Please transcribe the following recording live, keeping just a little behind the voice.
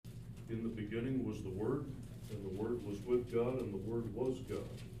In the beginning was the Word, and the Word was with God, and the Word was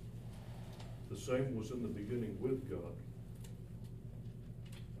God. The same was in the beginning with God.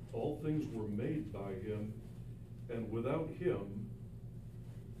 All things were made by him, and without him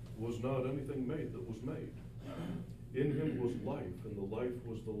was not anything made that was made. In him was life, and the life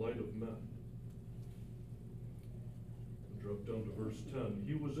was the light of men. Drop down to verse 10.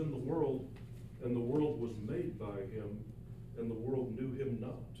 He was in the world, and the world was made by him, and the world knew him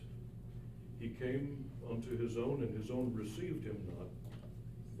not. He came unto his own, and his own received him not.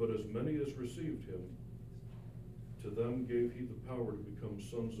 But as many as received him, to them gave he the power to become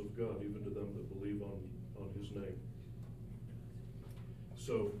sons of God, even to them that believe on his name.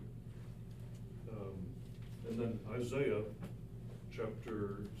 So, and then Isaiah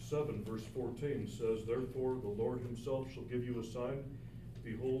chapter 7, verse 14 says, Therefore the Lord himself shall give you a sign.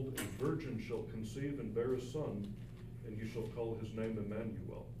 Behold, a virgin shall conceive and bear a son, and you shall call his name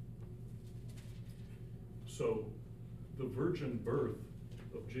Emmanuel. So, the virgin birth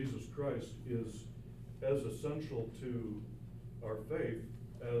of Jesus Christ is as essential to our faith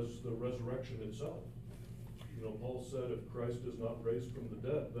as the resurrection itself. You know, Paul said, if Christ is not raised from the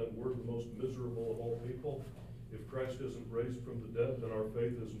dead, then we're the most miserable of all people. If Christ isn't raised from the dead, then our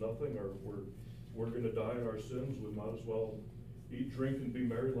faith is nothing, or we're going to die in our sins. We might as well eat, drink, and be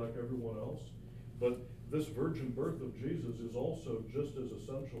merry like everyone else. But this virgin birth of Jesus is also just as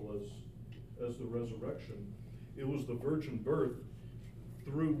essential as the resurrection. It was the virgin birth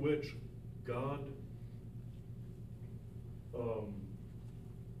through which God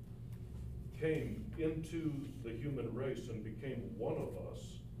came into the human race and became one of us.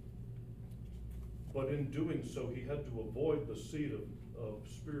 But in doing so, he had to avoid the seed of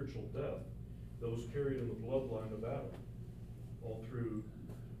spiritual death that was carried in the bloodline of Adam,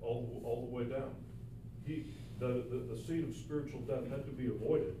 all the way down. The seed of spiritual death had to be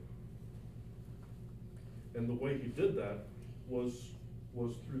avoided. And the way he did that was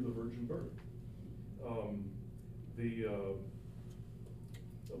through the virgin birth.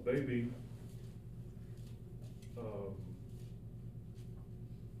 A baby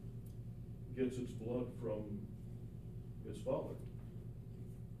gets its blood from its father.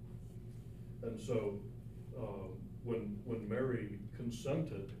 And so when Mary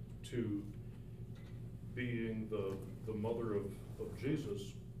consented to being the mother of Jesus,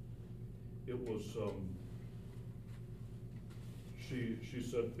 it was, she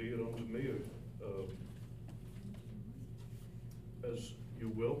said, be it unto me as you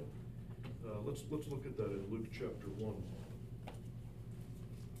will. Let's look at that in Luke chapter 1.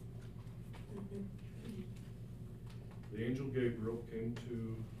 The angel Gabriel came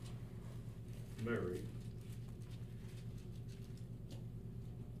to Mary.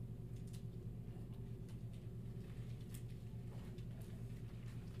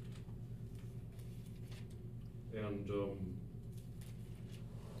 And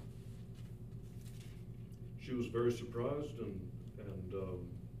she was very surprised, and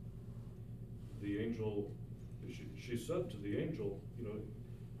the angel, she said to the angel, you know,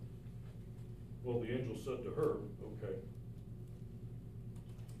 well, the angel said to her, okay,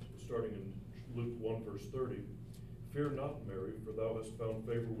 starting in Luke 1 verse 30, Fear not, Mary, for thou hast found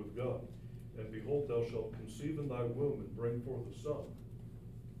favor with God, and behold, thou shalt conceive in thy womb and bring forth a son,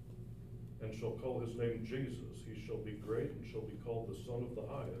 and shall call his name Jesus. He shall be great, and shall be called the Son of the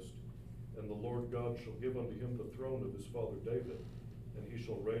Highest. And the Lord God shall give unto him the throne of his father David, and he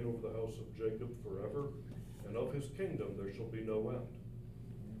shall reign over the house of Jacob forever, and of his kingdom there shall be no end.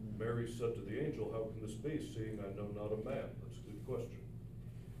 Mary said to the angel, How can this be, seeing I know not a man? That's a good question.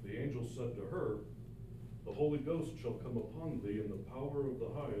 The angel said to her, The Holy Ghost shall come upon thee, and the power of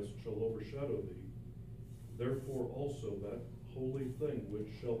the highest shall overshadow thee. Therefore also that holy thing which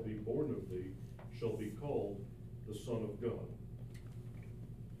shall be born of thee shall be called the Son of God.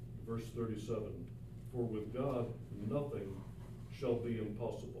 Verse 37, For with God nothing shall be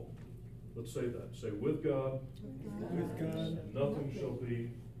impossible. Let's say that. Say, with God, nothing shall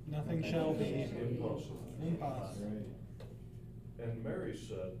be impossible. And Mary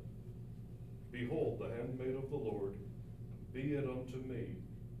said, Behold, the handmaid of the Lord, be it unto me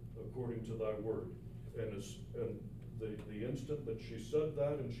according to thy word. And the instant that she said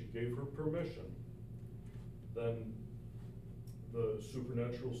that and she gave her permission, then the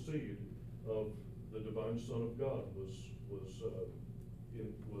supernatural seed of the divine Son of God was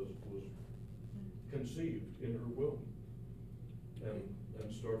conceived in her womb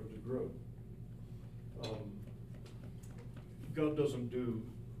and started to grow. God doesn't do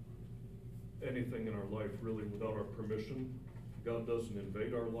anything in our life really without our permission. God doesn't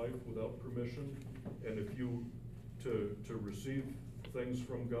invade our life without permission. And if you to receive things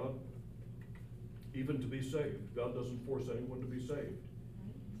from God, even to be saved. God doesn't force anyone to be saved.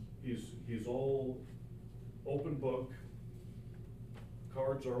 He's all open book.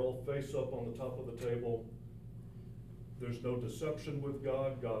 Cards are all face up on the top of the table. There's no deception with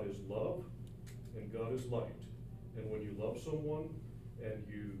God. God is love and God is light. And when you love someone and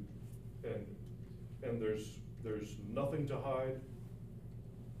there's nothing to hide,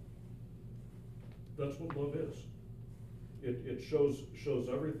 that's what love is. It shows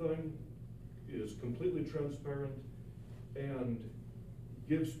everything, is completely transparent, and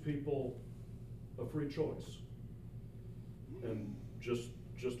gives people a free choice. And just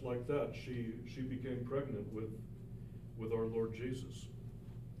like that, she became pregnant with our Lord Jesus.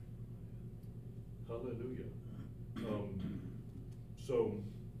 Hallelujah. So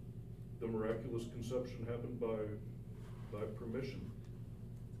the miraculous conception happened by permission.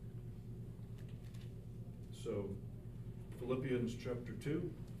 So Philippians chapter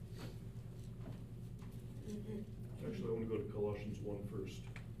 2. Actually, I want to go to Colossians 1 first.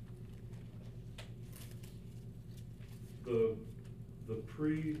 The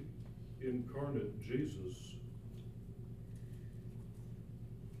pre-incarnate Jesus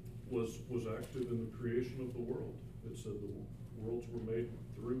was active in the creation of the world. It said the worlds were made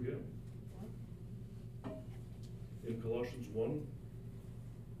through him. In Colossians 1,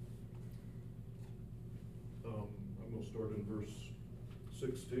 I'm going to start in verse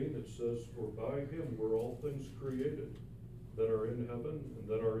 16. It says, "For by him were all things created, that are in heaven and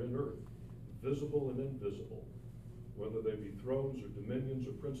that are in earth, visible and invisible, whether they be thrones or dominions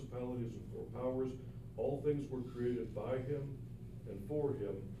or principalities or powers, all things were created by him and for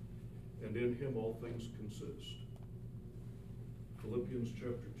him, and in him all things consist." Philippians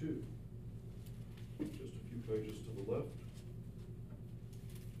chapter 2, just a few pages to the left.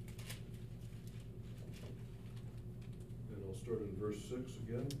 And I'll start in verse 6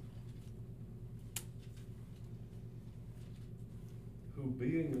 again. "Who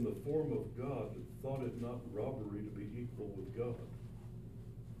being in the form of God thought it not robbery to be equal with God,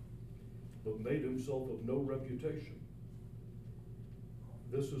 but made himself of no reputation."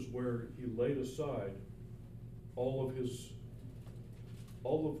 This is where he laid aside all of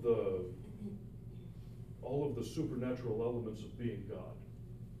the supernatural elements of being God.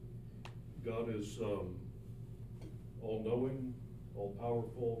 God is all-knowing,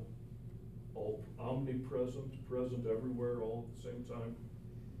 all-powerful, all omnipresent, present everywhere, all at the same time.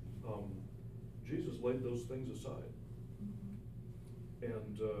 Jesus laid those things aside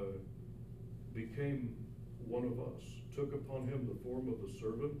and became one of us, took upon him the form of a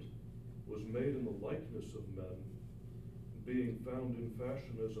servant, was made in the likeness of men, being found in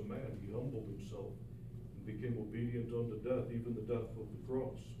fashion as a man, he humbled himself and became obedient unto death, even the death of the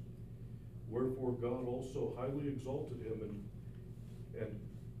cross. Wherefore God also highly exalted him and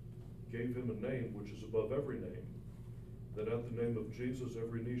gave him a name which is above every name, that at the name of Jesus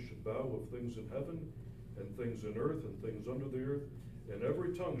every knee should bow, of things in heaven and things in earth and things under the earth, and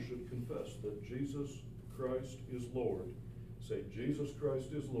every tongue should confess that Jesus Christ is Lord. Say, Jesus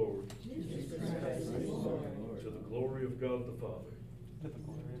Christ is Lord. Jesus Christ is Lord. To the glory of God the Father. To the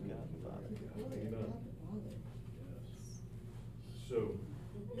glory of God the Father. Amen. Yes. So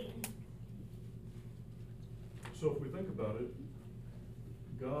if we think about it,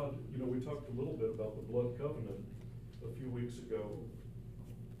 God, we talked a little bit about the blood covenant a few weeks ago.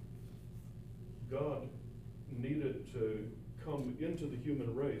 God needed to come into the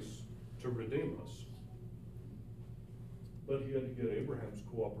human race to redeem us. But he had to get Abraham's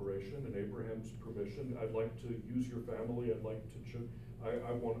cooperation and Abraham's permission. I'd like to use your family. I'd like to,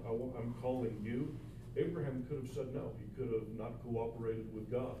 I'm calling you. Abraham could have said no. He could have not cooperated with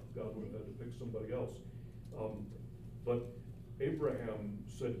God. God would have had to pick somebody else. But Abraham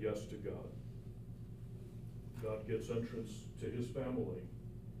said yes to God. God gets entrance to his family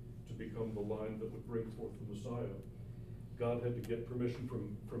to become the line that would bring forth the Messiah. God had to get permission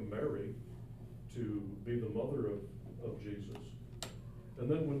from Mary to be the mother of Jesus. And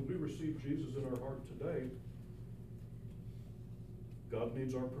then when we receive Jesus in our heart today, God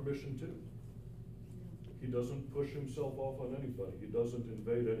needs our permission too. He doesn't push himself off on anybody. He doesn't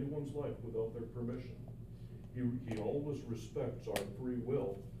invade anyone's life without their permission. He always respects our free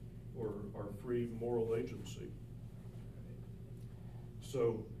will or our free moral agency.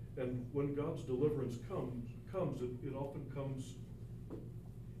 So, and when God's deliverance comes, it often comes,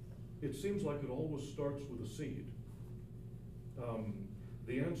 it seems like it always starts with a seed.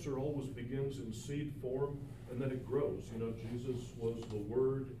 The answer always begins in seed form, and then it grows. Jesus was the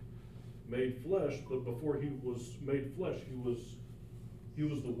Word made flesh, but before he was made flesh, he was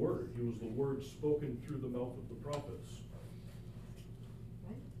the Word. He was the Word spoken through the mouth of the prophets.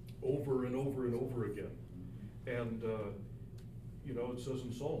 Right. over and over and over again. And, you know, it says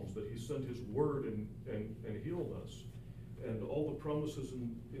in Psalms that he sent his word and healed us. And all the promises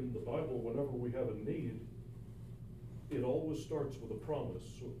in the Bible, whenever we have a need, it always starts with a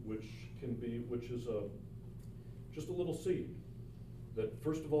promise, which is just a little seed that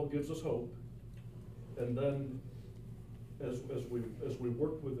first of all gives us hope, and then as we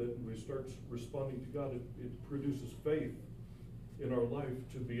work with it and we start responding to God, it produces faith in our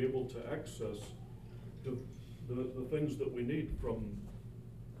life to be able to access the things that we need from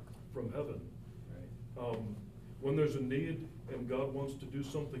heaven. Right. When there's a need and God wants to do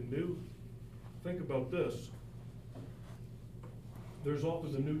something new, think about this. There's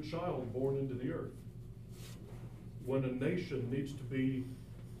often a new child born into the earth. When a nation needs to be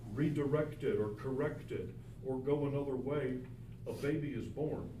redirected or corrected or go another way, a baby is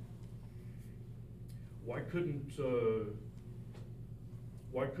born. Why couldn't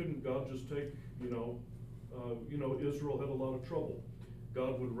God just take, Israel had a lot of trouble.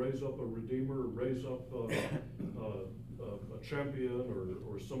 God would raise up a redeemer, raise up a champion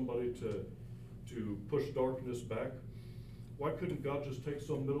or somebody to push darkness back. Why couldn't God just take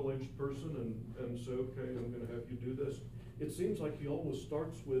some middle-aged person and say, okay, I'm going to have you do this? It seems like he always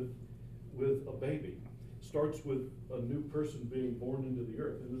starts with a baby, starts with a new person being born into the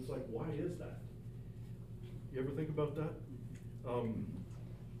earth. And it's like, why is that? You ever think about that?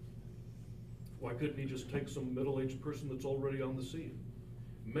 Why couldn't he just take some middle-aged person that's already on the scene?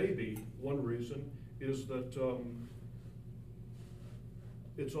 Maybe one reason is that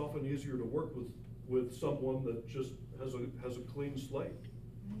it's often easier to work with someone that just has a clean slate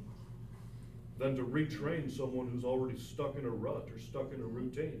than to retrain someone who's already stuck in a rut or stuck in a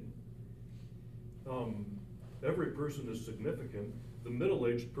routine. Every person is significant. The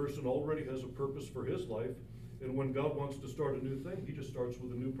middle-aged person already has a purpose for his life, and when God wants to start a new thing, he just starts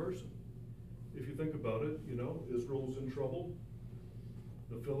with a new person. If you think about it, Israel's in trouble.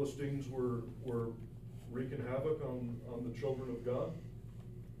 The Philistines were wreaking havoc on the children of God.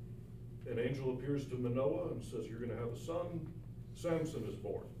 An angel appears to Manoah and says, you're going to have a son. Samson is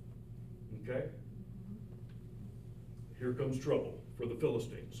born. Okay? Here comes trouble for the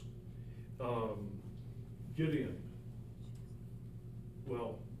Philistines. Gideon.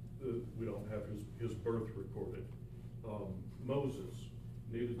 Well, we don't have his birth recorded. Moses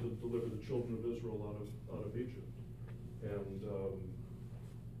needed to deliver the children of Israel out of Egypt.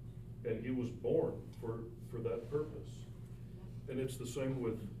 And he was born for that purpose. And it's the same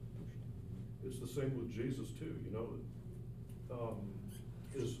with Jesus too.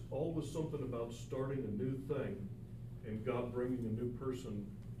 There's always something about starting a new thing and God bringing a new person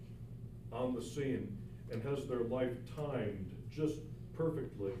on the scene and has their life timed just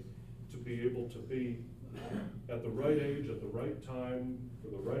perfectly to be able to be at the right age, at the right time, for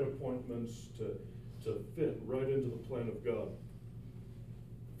the right appointments, to fit right into the plan of God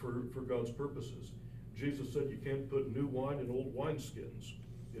for God's purposes. Jesus said you can't put new wine in old wineskins.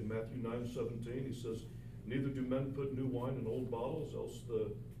 In Matthew 9:17, he says, neither do men put new wine in old bottles, else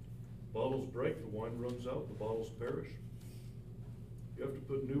the bottles break, the wine runs out, the bottles perish. You have to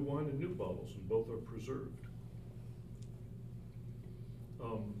put new wine in new bottles, and both are preserved.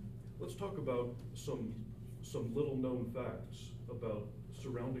 Let's talk about some little known facts about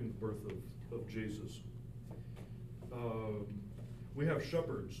surrounding the birth of Jesus. We have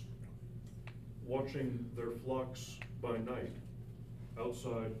shepherds watching their flocks by night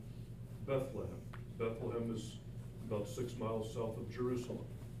outside Bethlehem. Bethlehem is about 6 miles south of Jerusalem.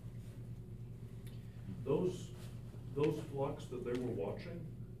 Those flocks that they were watching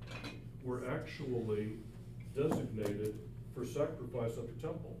were actually designated for sacrifice at the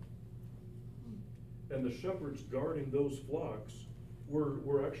temple. And the shepherds guarding those flocks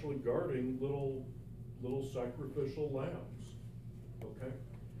were actually guarding little sacrificial lambs, okay?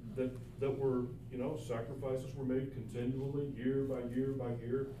 That were, sacrifices were made continually, year by year by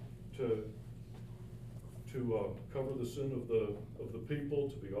year, to cover the sin of the people,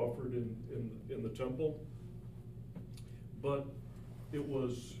 to be offered in the temple. But it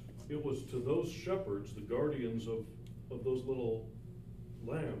was to those shepherds, the guardians of those little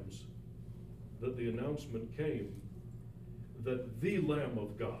lambs, that the announcement came that the Lamb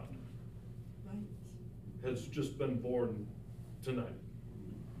of God has just been born tonight.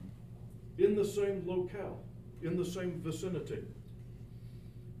 In the same locale, in the same vicinity,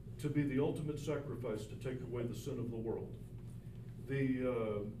 to be the ultimate sacrifice to take away the sin of the world.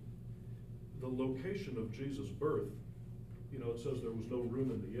 The location of Jesus' birth, it says there was no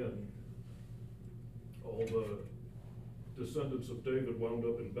room in the inn. All the descendants of David wound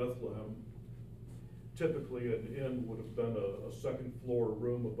up in Bethlehem. typically an inn would have been a second floor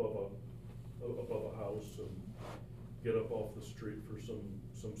room above a house and get up off the street for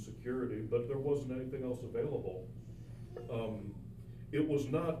some security, but there wasn't anything else available. It was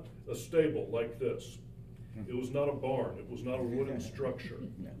not a stable like this. It was not a barn. It was not a wooden structure.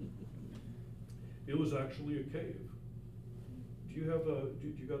 It was actually a cave. Do you have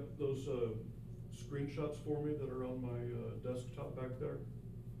you got those screenshots for me that are on my desktop back there?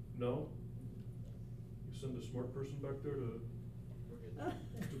 No? You send a smart person back there to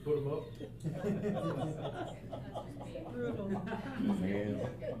put them up? Brutal. Yeah,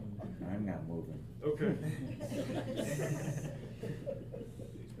 I'm not moving. Okay.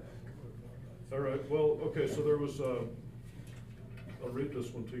 All right, well, okay, so there was, I'll read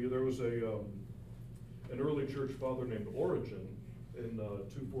this one to you. There was an early church father named Origen in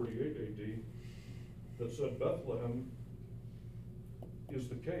 248 AD that said Bethlehem is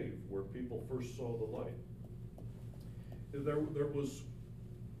the cave where people first saw the light. There was,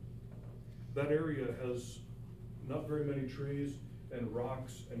 that area has not very many trees and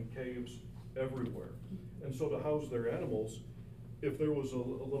rocks and caves everywhere. And so to house their animals, if there was a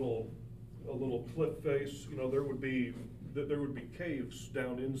little cliff face, you know, there would be caves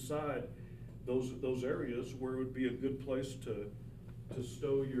down inside those areas where it would be a good place to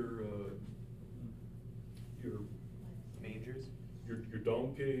stow your Mangers? your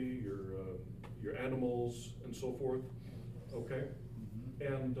donkey, your animals, and so forth. Okay,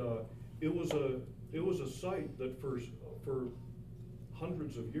 and it was a site that for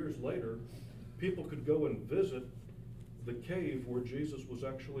hundreds of years later, people could go and visit the cave where Jesus was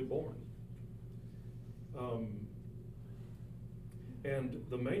actually born. And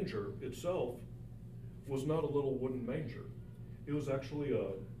the manger itself was not a little wooden manger. It was actually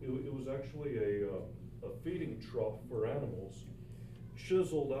a feeding trough for animals,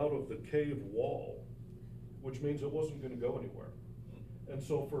 chiseled out of the cave wall, which means it wasn't going to go anywhere. And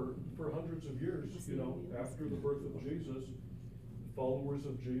so for hundreds of years, you know, after the birth of Jesus, followers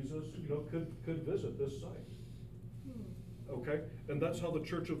of Jesus, you know, could visit this site. Okay, and that's how the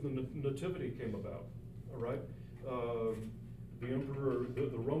Church of the Nativity came about. All right,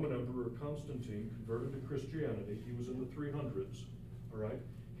 the Roman Emperor Constantine converted to Christianity. He was in the 300s. All right,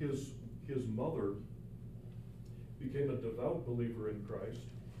 his mother became a devout believer in Christ,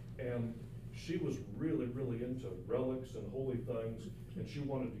 and she was really into relics and holy things, and she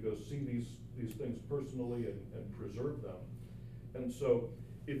wanted to go see these things personally and preserve them. And so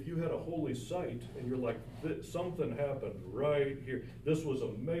if you had a holy site and you're like, something happened right here, this was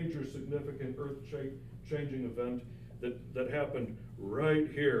a major significant earth-changing event that happened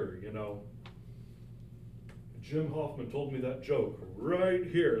right here, you know. Jim Hoffman told me that joke, right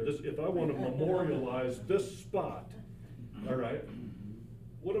here. If I want to memorialize this spot, all right,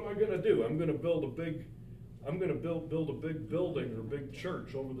 what am I going to do? I'm going to build a big building or big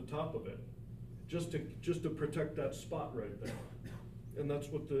church over the top of it, just to protect that spot right there. And that's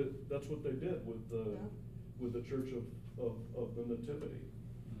what they did with the Church of the Nativity.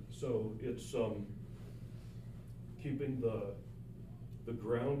 So it's keeping the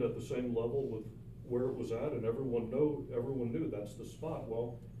ground at the same level with where it was at, and everyone knew that's the spot.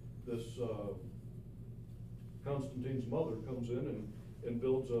 Well, this Constantine's mother comes in and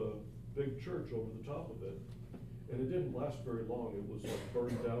builds a big church over the top of it, and it didn't last very long. It was like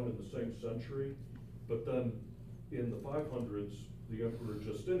burned down in the same century, but then in the 500s, the Emperor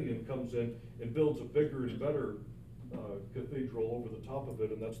Justinian comes in and builds a bigger and better cathedral over the top of it,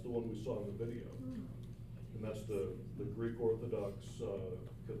 and that's the one we saw in the video. And that's the Greek Orthodox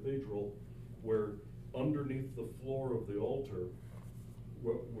cathedral, where underneath the floor of the altar,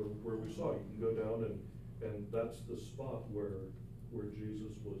 where we saw, you can go down and that's the spot where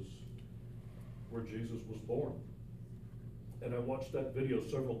Jesus was born. And I watched that video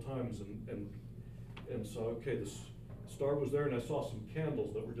several times and saw, okay, this star was there, and I saw some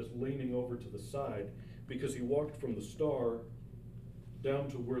candles that were just leaning over to the side, because he walked from the star down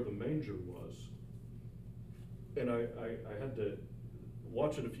to where the manger was. And I had to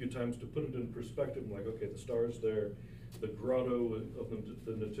watch it a few times to put it in perspective. I'm like, okay, the star's there, the grotto of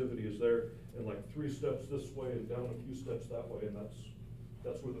the Nativity is there, and like 3 steps this way and down a few steps that way, and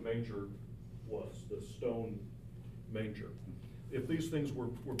that's where the manger was, the stone manger. If these things were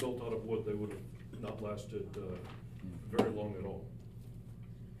built out of wood, they would have not lasted very long at all.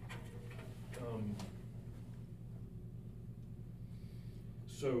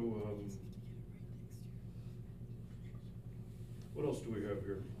 What else do we have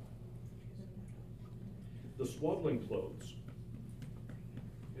here? The swaddling clothes.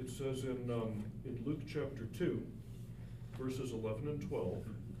 It says in Luke chapter 2, verses 11 and 12,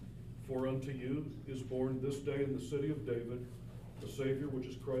 For unto you is born this day in the city of David a Savior, which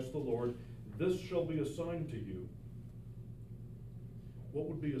is Christ the Lord. This shall be a sign to you. What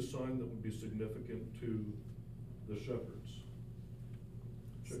would be a sign that would be significant to the shepherds?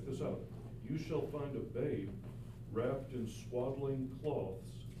 Check this out. You shall find a babe wrapped in swaddling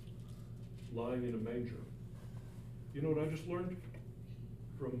cloths, lying in a manger. You know what I just learned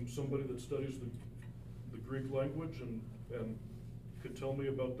from somebody that studies the Greek language and could tell me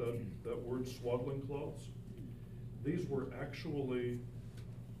about that word swaddling cloths? These were actually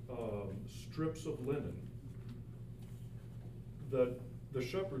strips of linen that the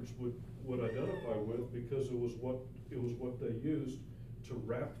shepherds would identify with, because it was what they used to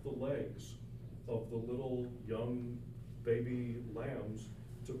wrap the legs of the little young baby lambs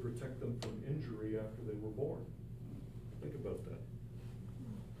to protect them from injury after they were born. Think about that.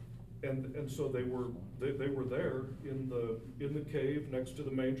 And so they were there in the cave next to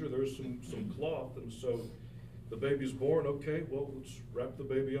the manger. There's some cloth, and so the baby's born. Okay, well, let's wrap the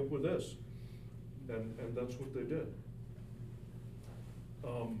baby up with this, and that's what they did.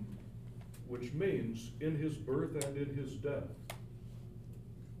 Which means in his birth and in his death,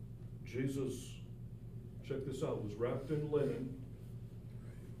 Jesus, check this out, was wrapped in linen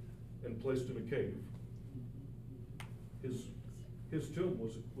and placed in a cave. His tomb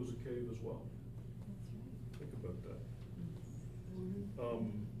was a cave as well. Think about that.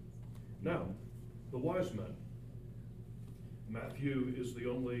 Now, the wise men. Matthew is the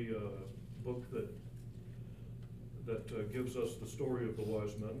only book that gives us the story of the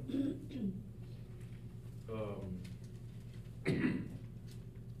wise men.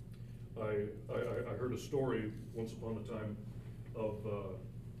 I heard a story once upon a time of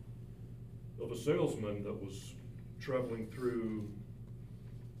a salesman that was traveling through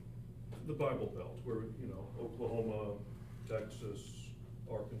the Bible Belt, where, Oklahoma, Texas,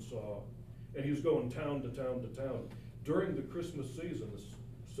 Arkansas, and he was going town to town to town. During the Christmas season, this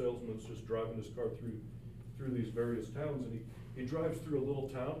salesman's just driving his car through these various towns, and he drives through a little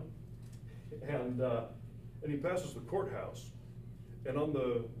town, and he passes the courthouse. And on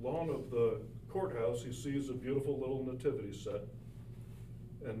the lawn of the courthouse, he sees a beautiful little nativity set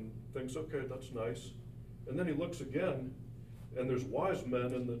and thinks, okay, that's nice. And then he looks again, and there's wise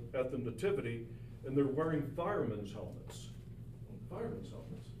men at the nativity, and they're wearing firemen's helmets. Firemen's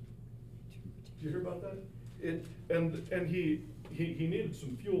helmets. Did you hear about that? And he needed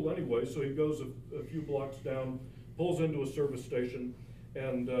some fuel anyway, so he goes a few blocks down, pulls into a service station,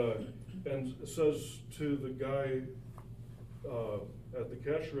 and says to the guy at the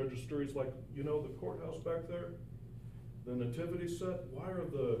cash register, he's like, the courthouse back there, the nativity set, why are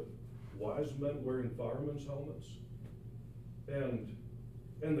the wise men wearing firemen's helmets? And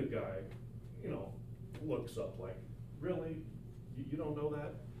the guy, looks up like, really? You don't know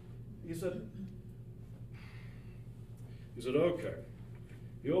that? He said, okay.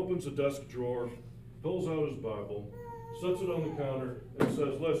 He opens a desk drawer, pulls out his Bible, sets it on the counter, and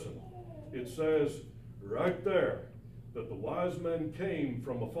says, listen, it says right there that the wise men came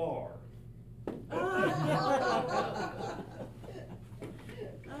from afar.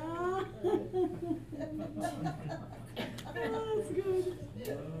 That's good.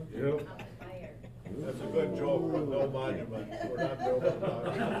 Yep. That's a good joke, but no monument. We're not building a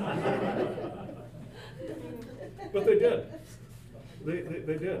monument. But they did.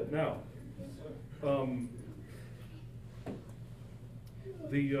 They did. Now,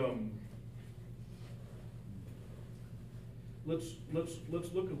 let's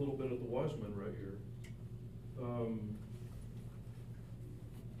look a little bit at the wise men right here.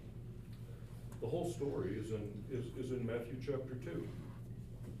 The whole story is in Matthew chapter 2.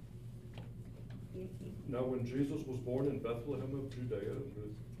 Now, when Jesus was born in Bethlehem of Judea in the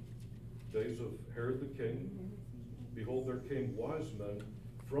days of Herod the king, behold, there came wise men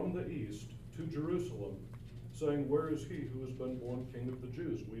from the east to Jerusalem, saying, where is he who has been born King of the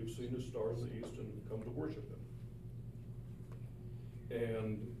Jews? We have seen his star in the east and have come to worship him.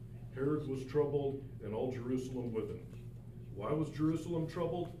 And Herod was troubled, and all Jerusalem with him. Why was Jerusalem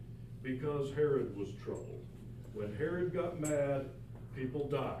troubled? Because Herod was troubled. When Herod got mad, people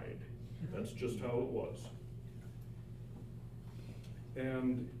died. That's just how it was.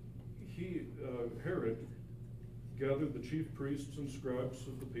 And Herod gathered the chief priests and scribes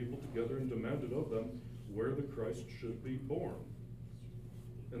of the people together and demanded of them where the Christ should be born.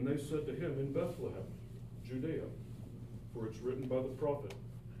 And they said to him, in Bethlehem, Judea, for it's written by the prophet,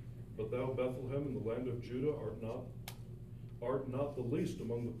 but thou, Bethlehem, in the land of Judah, art not the least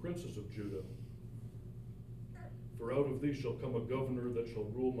among the princes of Judah. For out of thee shall come a governor that shall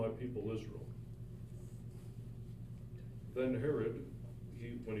rule my people Israel. Then Herod,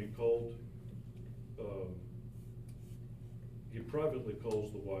 when he called, he privately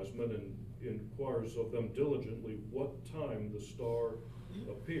calls the wise men and inquires of them diligently what time the star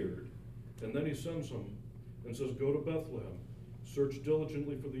appeared. And then he sends them and says, go to Bethlehem, search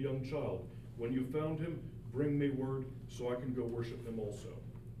diligently for the young child. When you found him, bring me word so I can go worship him also.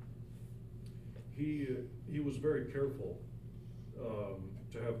 He was very careful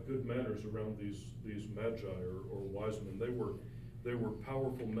to have good manners around these magi or wise men. They were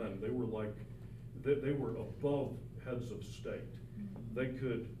powerful men. They were above heads of state. They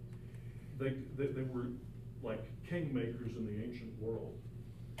were like kingmakers in the ancient world.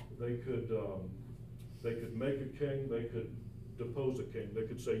 They could make a king. They could depose a king. They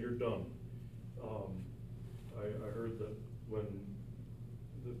could say, "You're done." I heard that when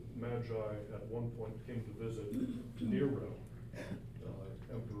the Magi at one point came to visit Nero,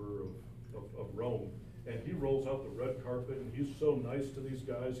 emperor of Rome, and he rolls out the red carpet, and he's so nice to these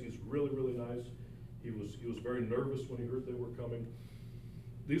guys. He's really, really nice. He was very nervous when he heard they were coming.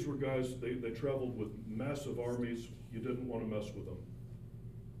 These were guys, they traveled with massive armies. You didn't want to mess with them.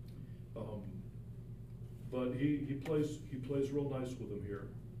 But he plays real nice with them here.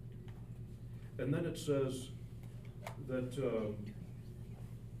 And then it says that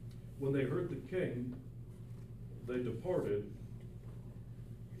when they heard the king, they departed,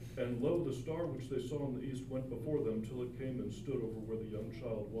 and lo, the star which they saw in the east went before them till it came and stood over where the young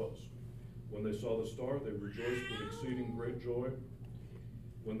child was. When they saw the star, they rejoiced with exceeding great joy.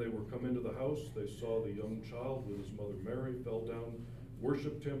 When they were come into the house, they saw the young child with his mother Mary, fell down,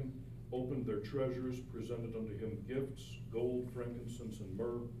 worshipped him, opened their treasures, presented unto him gifts, gold, frankincense, and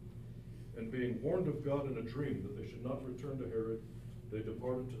myrrh. And being warned of God in a dream that they should not return to Herod, they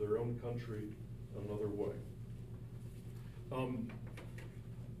departed to their own country another way.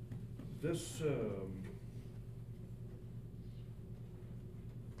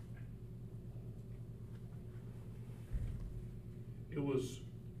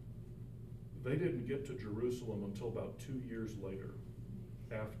 They didn't get to Jerusalem until about 2 years later,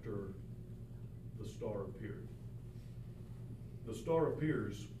 after the star appeared. The star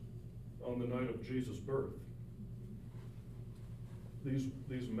appears on the night of Jesus' birth.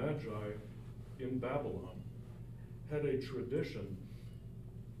 These magi in Babylon had a tradition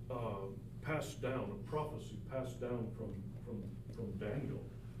passed down, a prophecy passed down from Daniel.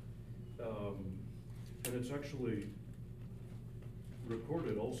 And it's actually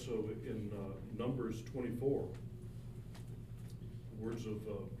recorded also in Numbers 24. Words of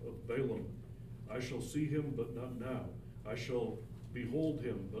Balaam, I shall see him, but not now. I shall behold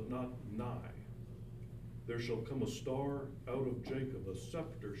him, but not nigh. There shall come a star out of Jacob, a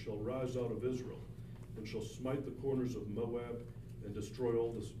scepter shall rise out of Israel, and shall smite the corners of Moab, and destroy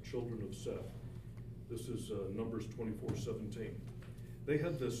all the children of Seth. This is Numbers 24:17. They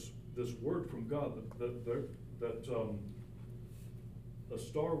had this word from God that a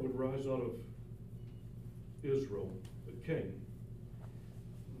star would rise out of Israel, the king,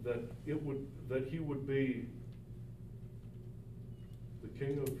 that he would be the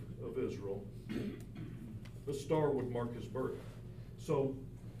king of Israel. The star would mark his birth. So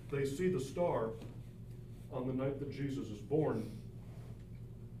they see the star on the night that Jesus is born,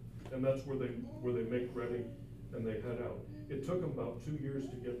 and that's where they make ready and they head out. It took them about 2 years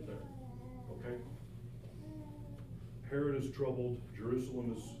to get there. Okay? Herod is troubled.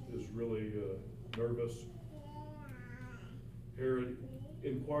 Jerusalem is really nervous. Herod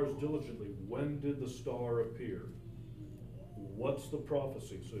inquires diligently, when did the star appear? What's the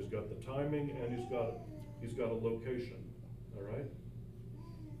prophecy? So he's got the timing and he's got a location. All right?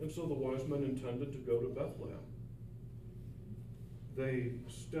 And so the wise men intended to go to Bethlehem. They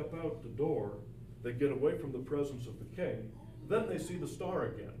step out the door, they get away from the presence of the king, then they see the star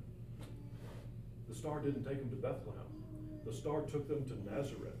again. The star didn't take them to Bethlehem. The star took them to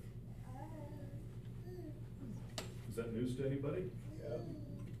Nazareth. Is that news to anybody? Yeah.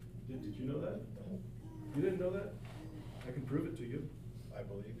 Did you know that? You didn't know that? I can prove it to you. I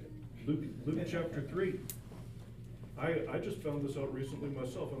believe it. Luke chapter 3. I just found this out recently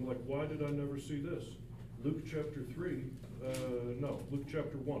myself. I'm like, why did I never see this? Luke chapter 3, Luke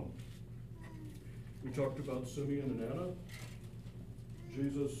chapter 1. We talked about Simeon and Anna.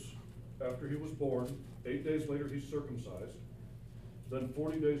 Jesus, after he was born, 8 days later he's circumcised. Then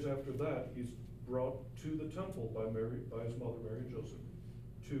 40 days after that, he's brought to the temple by his mother Mary and Joseph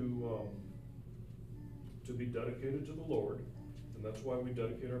to be dedicated to the Lord. And that's why we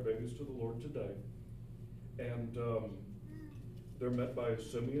dedicate our babies to the Lord today. And they're met by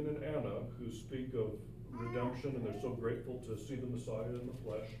Simeon and Anna, who speak of redemption, and they're so grateful to see the Messiah in the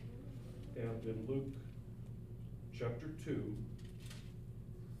flesh. And in Luke chapter 2,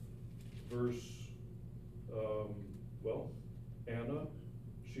 verse, Anna,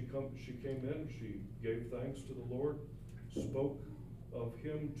 she came in, she gave thanks to the Lord, spoke of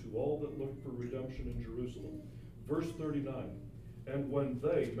him to all that looked for redemption in Jerusalem. Verse 39, and when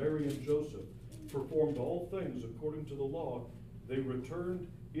they, Mary and Joseph, performed all things according to the law, they returned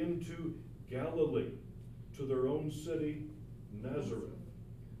into Galilee, to their own city, Nazareth.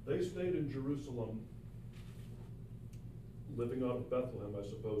 They stayed in Jerusalem, living out of Bethlehem, I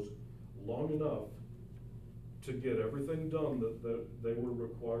suppose, long enough to get everything done that they were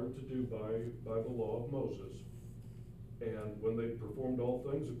required to do by the law of Moses. And when they performed all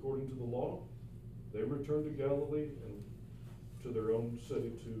things according to the law, they returned to Galilee and to their own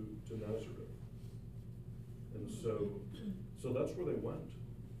city, to Nazareth. And so that's where they went.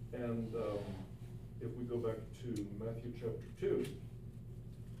 And if we go back to Matthew chapter 2,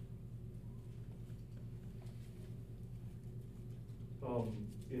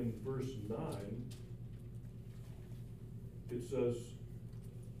 in verse 9, it says,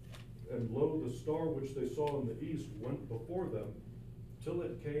 and lo, the star which they saw in the east went before them, till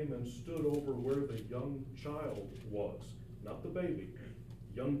it came and stood over where the young child was. Not the baby,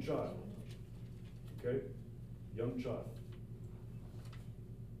 young child. Okay? Young child.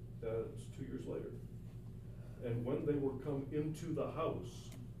 That's 2 years later. And when they were come into the house,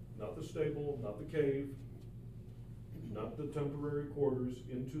 not the stable, not the cave, not the temporary quarters,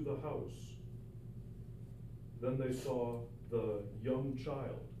 into the house, then they saw the young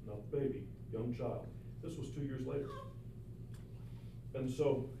child, not the baby, young child. This was 2 years later. And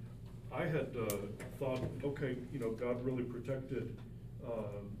so I had thought, okay, God really protected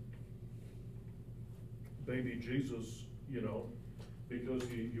baby Jesus, because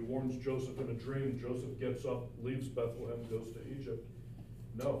he warns Joseph in a dream. Joseph gets up, leaves Bethlehem, goes to Egypt.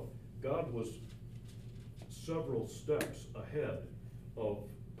 No, God was several steps ahead of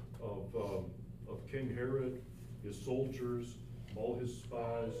King Herod, his soldiers, all his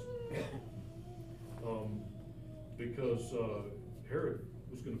spies, because Herod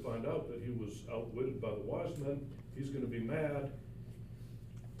was going to find out that he was outwitted by the wise men. He's going to be mad.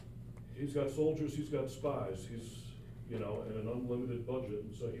 He's got soldiers, he's got spies, he's and an unlimited budget,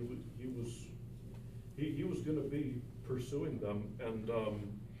 and so he was going to be pursuing them. And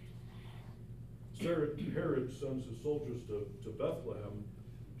Herod sends his soldiers to Bethlehem.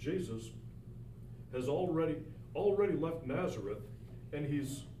 Jesus has already left Nazareth, and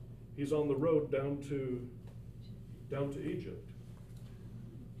he's on the road down to Egypt.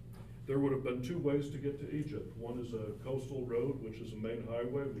 There would have been two ways to get to Egypt. One is a coastal road, which is a main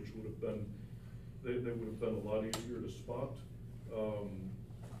highway, which would have been, they would have been a lot easier to spot.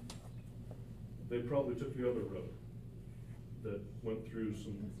 They probably took the other road that went through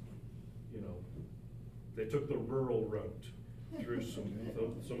some, they took the rural route through some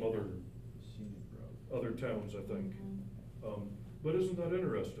other towns, I think. But isn't that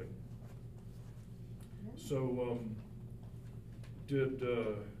interesting? So did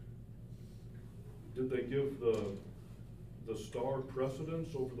they give the star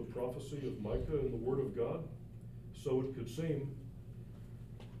precedence over the prophecy of Micah in the Word of God? So it could seem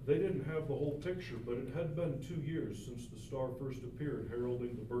they didn't have the whole picture, but it had been 2 years since the star first appeared,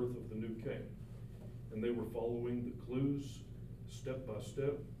 heralding the birth of the new king. And they were following the clues step by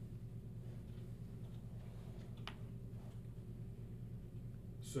step.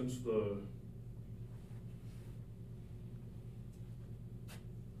 Since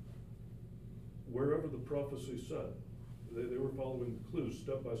wherever the prophecy said, they were following the clues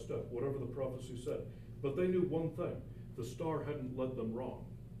step by step, whatever the prophecy said. But they knew one thing: the star hadn't led them wrong.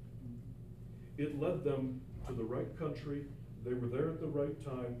 It led them to the right country. They were there at the right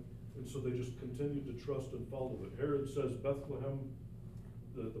time, and so they just continued to trust and follow it. Herod says Bethlehem,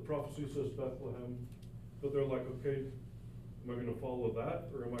 the prophecy says Bethlehem, but they're like, okay, am I going to follow that,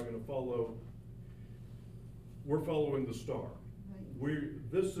 or am I going to follow, we're following the star.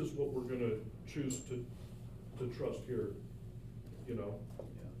 This is what we're going to choose to trust here,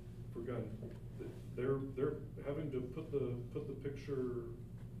 for God. They're having to put the picture,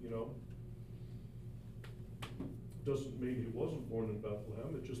 doesn't mean he wasn't born in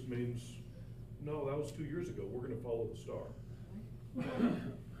Bethlehem. It just means, no, that was 2 years ago. We're going to follow the star.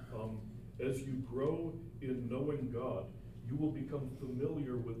 As you grow in knowing God, you will become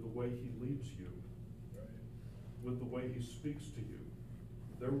familiar with the way he leads you, with the way he speaks to you.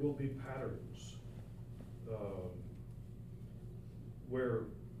 There will be patterns where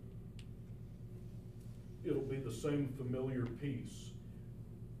it'll be the same familiar peace,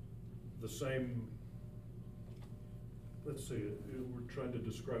 the same, let's see, we're trying to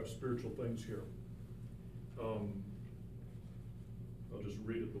describe spiritual things here. I'll just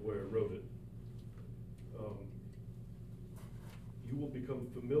read it the way I wrote it. you will become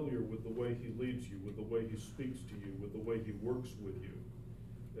familiar with the way he leads you, with the way he speaks to you, with the way he works with you.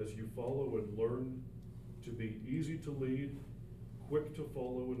 As you follow and learn to be easy to lead, quick to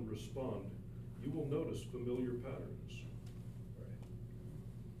follow and respond, you will notice familiar patterns.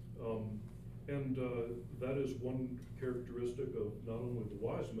 And that is one characteristic of not only the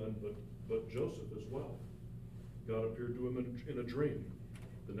wise men, but Joseph as well. God appeared to him in a dream.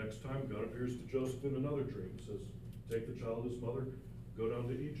 The next time, God appears to Joseph in another dream, says, take the child and his mother, go down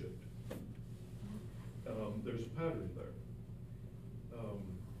to Egypt. There's a pattern there.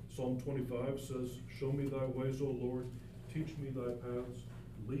 Psalm 25 says, show me thy ways, O Lord, teach me thy paths,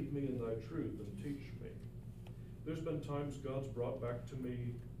 lead me in thy truth and teach me. There's been times God's brought back to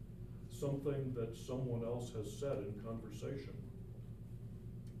me something that someone else has said in conversation.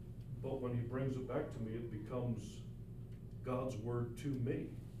 But when he brings it back to me, it becomes God's word to me,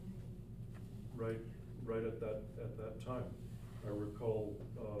 right at that time. I recall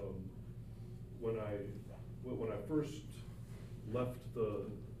when I first left the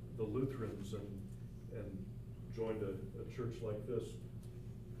Lutherans and joined a church like this,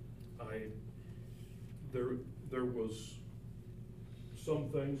 there was some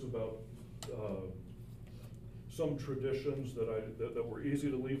things about some traditions that were easy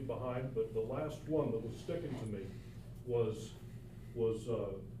to leave behind, but the last one that was sticking to me was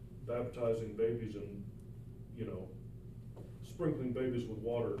baptizing babies and, sprinkling babies with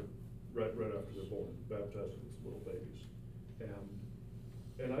water right after they're born, baptizing these little babies.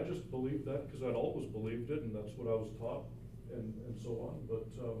 And I just believed that because I'd always believed it, and that's what I was taught, and so on. But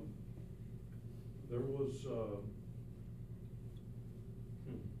there was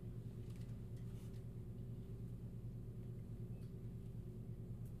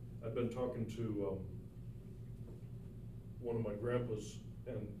I've been talking to one of my grandpas,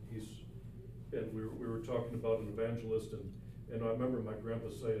 and we were talking about an evangelist, and I remember my grandpa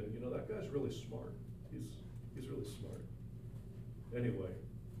saying, that guy's really smart. He's really smart. Anyway,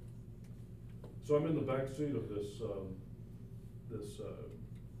 so I'm in the back seat of this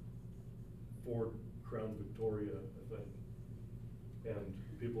Ford Crown Victoria, I think, and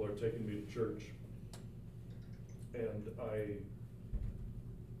people are taking me to church, and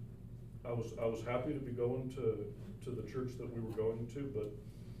I was happy to be going to the church that we were going to,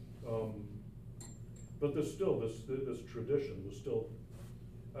 but this tradition was still,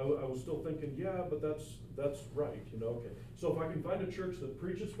 I was still thinking, yeah, but that's right, okay. So if I can find a church that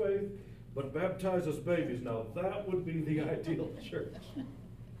preaches faith but baptizes babies, now that would be the ideal church.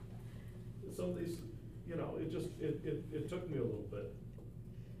 Some of these, it took me a little bit,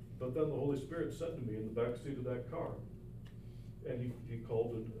 but then the Holy Spirit said to me in the back seat of that car, and he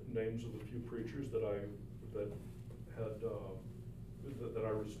called the names of a few preachers that I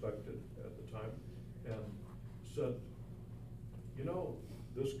respected at the time, and said,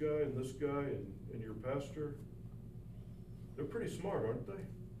 this guy and this guy and your pastor, they're pretty smart, aren't they?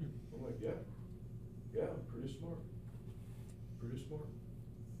 I'm like, yeah, pretty smart.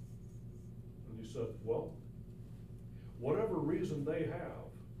 And he said, well, whatever reason they have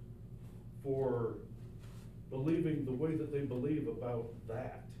for believing the way that they believe about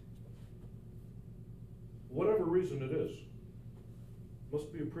that, whatever reason it is,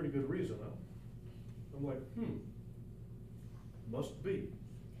 must be a pretty good reason, huh? I'm like, must be.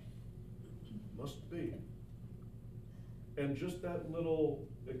 And just that little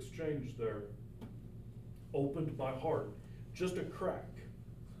exchange there opened my heart, just a crack,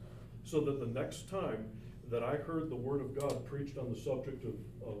 so that the next time that I heard the word of God preached on the subject of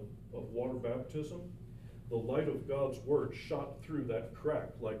water baptism, the light of God's word shot through that crack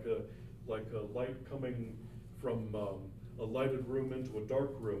like a light coming from a lighted room into a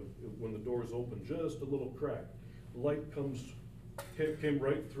dark room when the doors open, just a little crack. The light came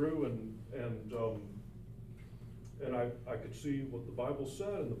right through, and I could see what the Bible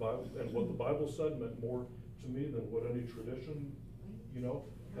said, and what the Bible said meant more to me than what any tradition,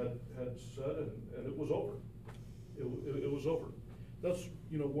 had said, and it was over. It was over. That's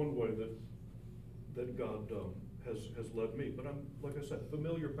one way that God has led me. But I'm, like I said,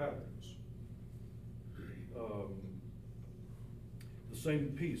 familiar patterns. The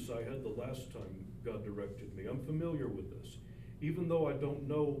same peace I had the last time God directed me. I'm familiar with this. Even though I don't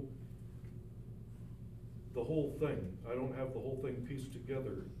know the whole thing, I don't have the whole thing pieced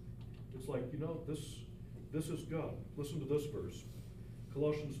together, it's like, this is God. Listen to this verse.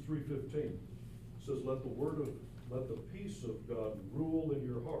 Colossians 3:15 says, let the peace of God rule in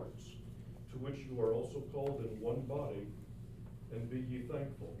your hearts, to which you are also called in one body, and be ye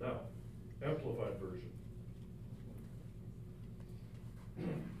thankful. Now, Amplified version.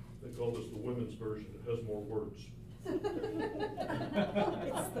 They call this the women's version, it has more words. It's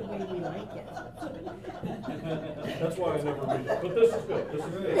the way we like it. That's why I never read it, but this is good, this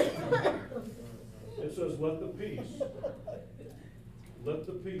is good. It says, let the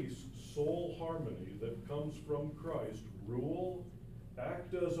peace, soul harmony that comes from Christ rule,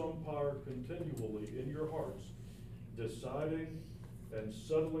 act as umpire continually in your hearts, deciding and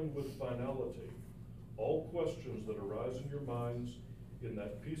settling with finality all questions that arise in your minds in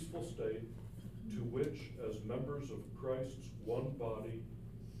that peaceful state to which, as members of Christ's one body,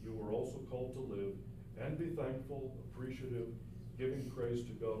 you were also called to live, and be thankful, appreciative, giving praise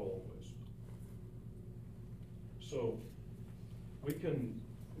to God always. So, we can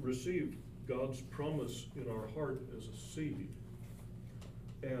receive God's promise in our heart as a seed,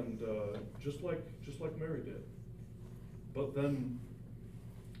 and just like Mary did. But then,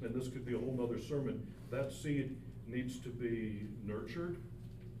 and this could be a whole nother sermon, that seed needs to be nurtured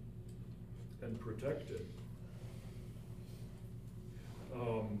and protected.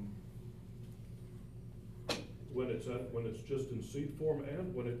 When it's just in seed form,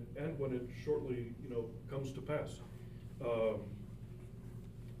 and when it shortly, comes to pass.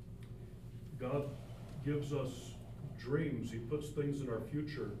 God gives us dreams. He puts things in our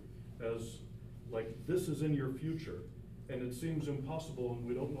future as like, this is in your future, and it seems impossible, and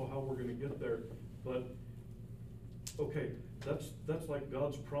we don't know how we're going to get there. But okay, that's like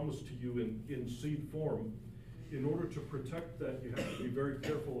God's promise to you in seed form. In order to protect that, you have to be very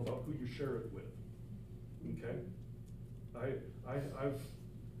careful about who you share it with. Okay, I've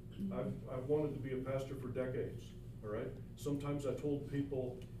wanted to be a pastor for decades. All right. Sometimes I told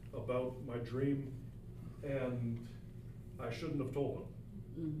people about my dream, and I shouldn't have told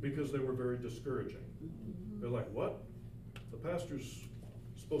them because they were very discouraging. They're like, "What? The pastor's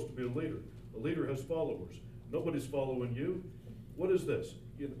supposed to be a leader. A leader has followers. Nobody's following you. What is this?"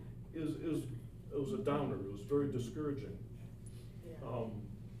 It was a downer. It was very discouraging. Yeah.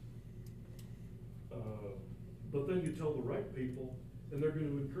 But then you tell the right people, and they're going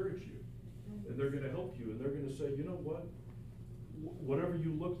to encourage you, and they're going to help you, and they're going to say, "You know what? Whatever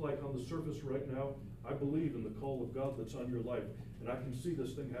you look like on the surface right now, I believe in the call of God that's on your life, and I can see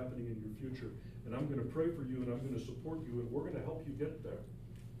this thing happening in your future, and I'm going to pray for you, and I'm going to support you, and we're going to help you get there.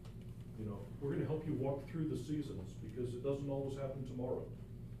 We're going to help you walk through the seasons, because it doesn't always happen tomorrow."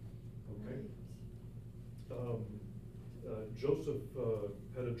 Okay? Joseph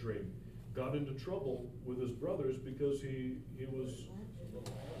had a dream, got into trouble with his brothers because he was.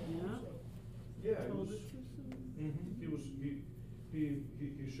 Yeah, he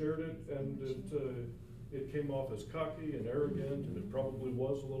shared it, and it came off as cocky and arrogant, and it probably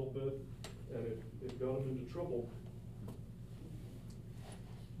was a little bit, and it got him into trouble.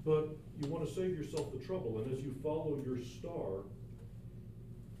 But you want to save yourself the trouble, and as you follow your star,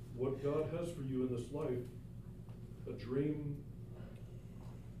 what God has for you in this life, a dream,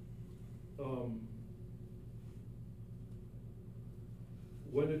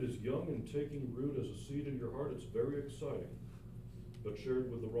 when it is young and taking root as a seed in your heart, it's very exciting. But shared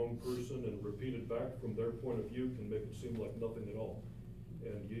with the wrong person and repeated back from their point of view can make it seem like nothing at all.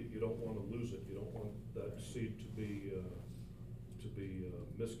 And you don't want to lose it. You don't want that seed to be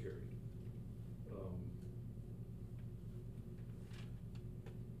miscarried.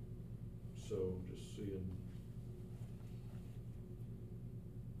 So just seeing,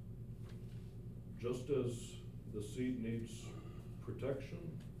 just as the seed needs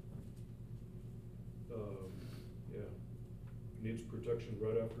protection, needs protection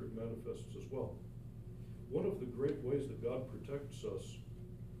right after it manifests as well. One of the great ways that God protects us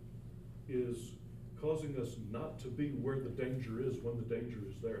is causing us not to be where the danger is when the danger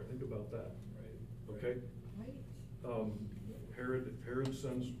is there. Think about that. Right. Okay? Right. Herod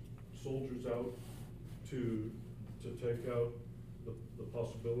sends soldiers out to take out the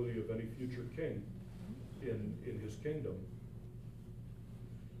possibility of any future king in his kingdom.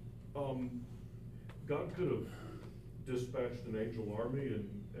 God could have dispatched an angel army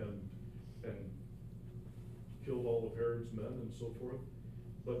and killed all of Herod's men and so forth,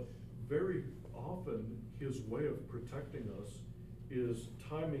 but very often his way of protecting us is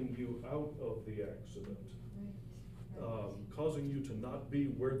timing you out of the accident, right. Causing you to not be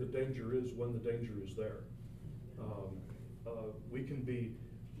where the danger is when the danger is there. We can be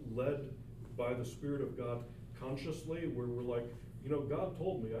led by the Spirit of God consciously, where we're like, God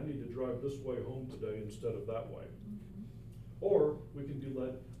told me I need to drive this way home today instead of that way. Or we can be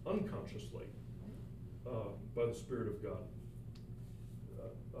led unconsciously by the Spirit of God,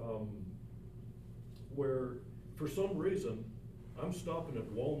 where for some reason I'm stopping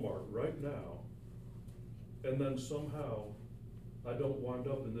at Walmart right now, and then somehow I don't wind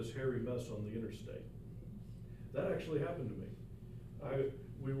up in this hairy mess on the interstate. That actually happened to me.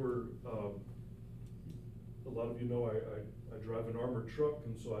 We were, a lot of you know I drive an armored truck,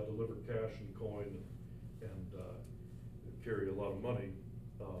 and so I deliver cash and coin and carry a lot of money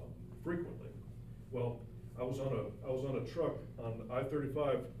frequently. Well, I was on a truck on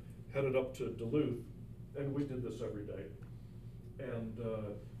I-35 headed up to Duluth, and we did this every day. And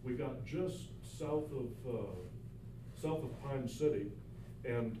we got just south of Pine City,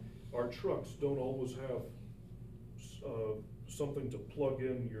 and our trucks don't always have something to plug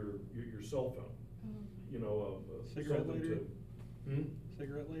in your cell phone. You know, Cigarette something lighter? to.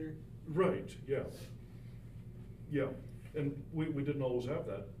 Cigarette lighter? Right, yeah. Yeah, and we didn't always have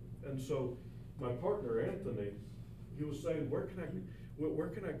that. And so my partner, Anthony, he was saying, where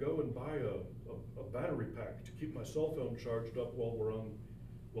can I go and buy a battery pack to keep my cell phone charged up while we're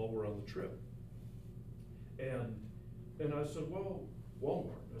on the trip? And I said, well,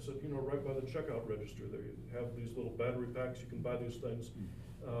 Walmart. I said, you know, right by the checkout register, they have these little battery packs. You can buy these things.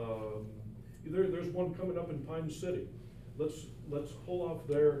 There's one coming up in Pine City. Let's pull off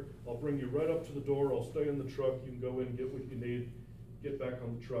there. I'll bring you right up to the door. I'll stay in the truck. You can go in, get what you need, get back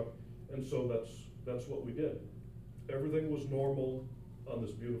on the truck. And so that's what we did. Everything was normal on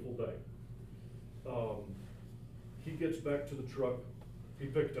this beautiful day. He gets back to the truck. He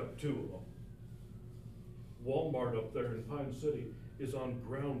picked up 2 of them. Walmart up there in Pine City is on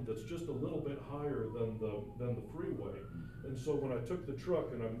ground that's just a little bit higher than the freeway. And so when I took the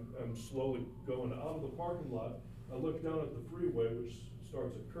truck and I'm slowly going out of the parking lot, I look down at the freeway, which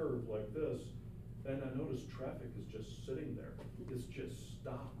starts a curve like this, and I notice traffic is just sitting there. It's just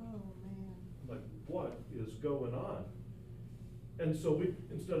stopped. Oh, man. I'm like, what is going on? And so we,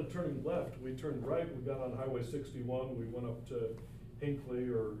 instead of turning left, we turned right. We got on Highway 61. We went up to Hinckley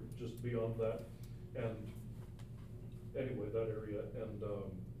or just beyond that. And anyway, that area, and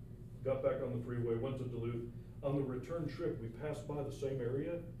got back on the freeway, went to Duluth. On the return trip, we passed by the same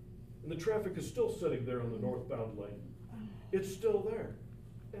area, and the traffic is still sitting there on the northbound lane. It's still there.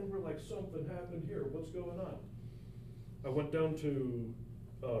 And we're like, something happened here, what's going on? I went down to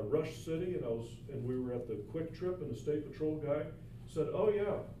Rush City, and we were at the Quick Trip, and the State Patrol guy said, oh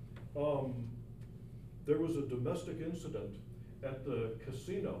yeah, there was a domestic incident at the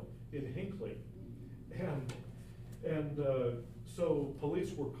casino in Hinckley. And so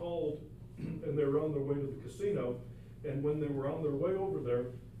police were called, and they were on their way to the casino, and when they were on their way over there,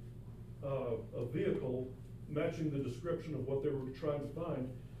 a vehicle matching the description of what they were trying to find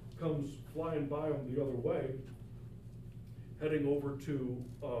comes flying by them the other way, heading over to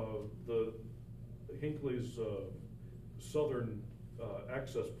the Hinckley's southern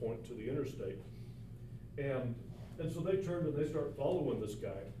access point to the interstate. And so they turned and they start following this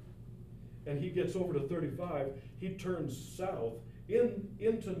guy. And he gets over to 35, he turns south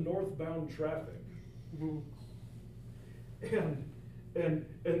into northbound traffic. And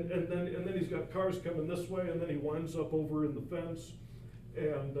then he's got cars coming this way, and then he winds up over in the fence,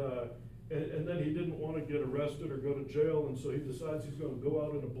 and then he didn't want to get arrested or go to jail, and so he decides he's going to go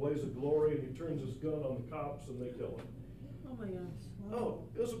out in a blaze of glory, and he turns his gun on the cops, and they kill him. Oh my gosh. Oh,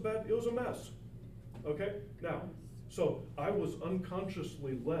 it was a mess. Okay, now, so I was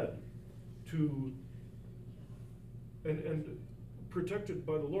unconsciously led to, and protected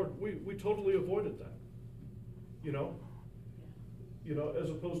by the Lord. We totally avoided that, you know, as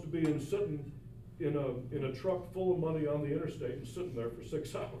opposed to being sitting in a truck full of money on the interstate and sitting there for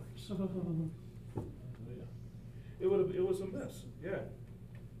 6 hours. It was a mess. Yeah.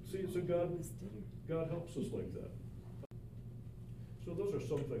 See, so God helps us like that. So those are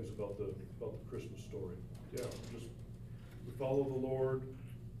some things about the Christmas story. Yeah, we follow the Lord.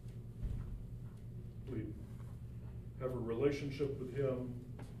 We have a relationship with Him,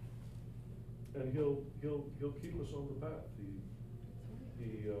 and He'll keep us on the path.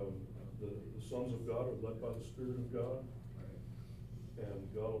 The sons of God are led by the Spirit of God,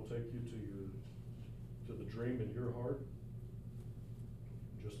 and God will take you to the dream in your heart,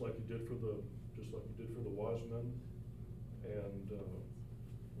 just like He did for the wise men. And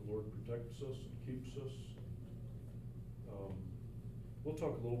the Lord protects us and keeps us. We'll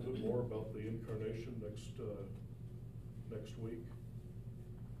talk a little bit more about the incarnation next week.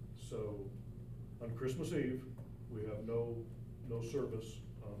 So on Christmas Eve, we have no service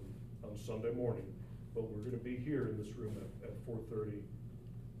on Sunday morning, but we're going to be here in this room at 4:30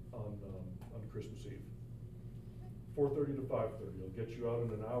 on Christmas Eve. 4:30 to 5:30. I'll get you out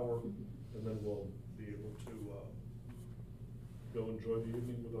in an hour, and then we'll be able to go enjoy the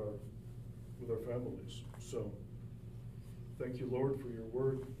evening with our families. So thank you, Lord, for your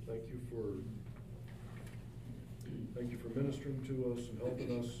word. Thank you for Thank you for ministering to us and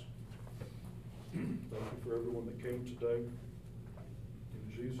helping us. Thank you for everyone that came today.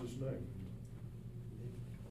 In Jesus' name.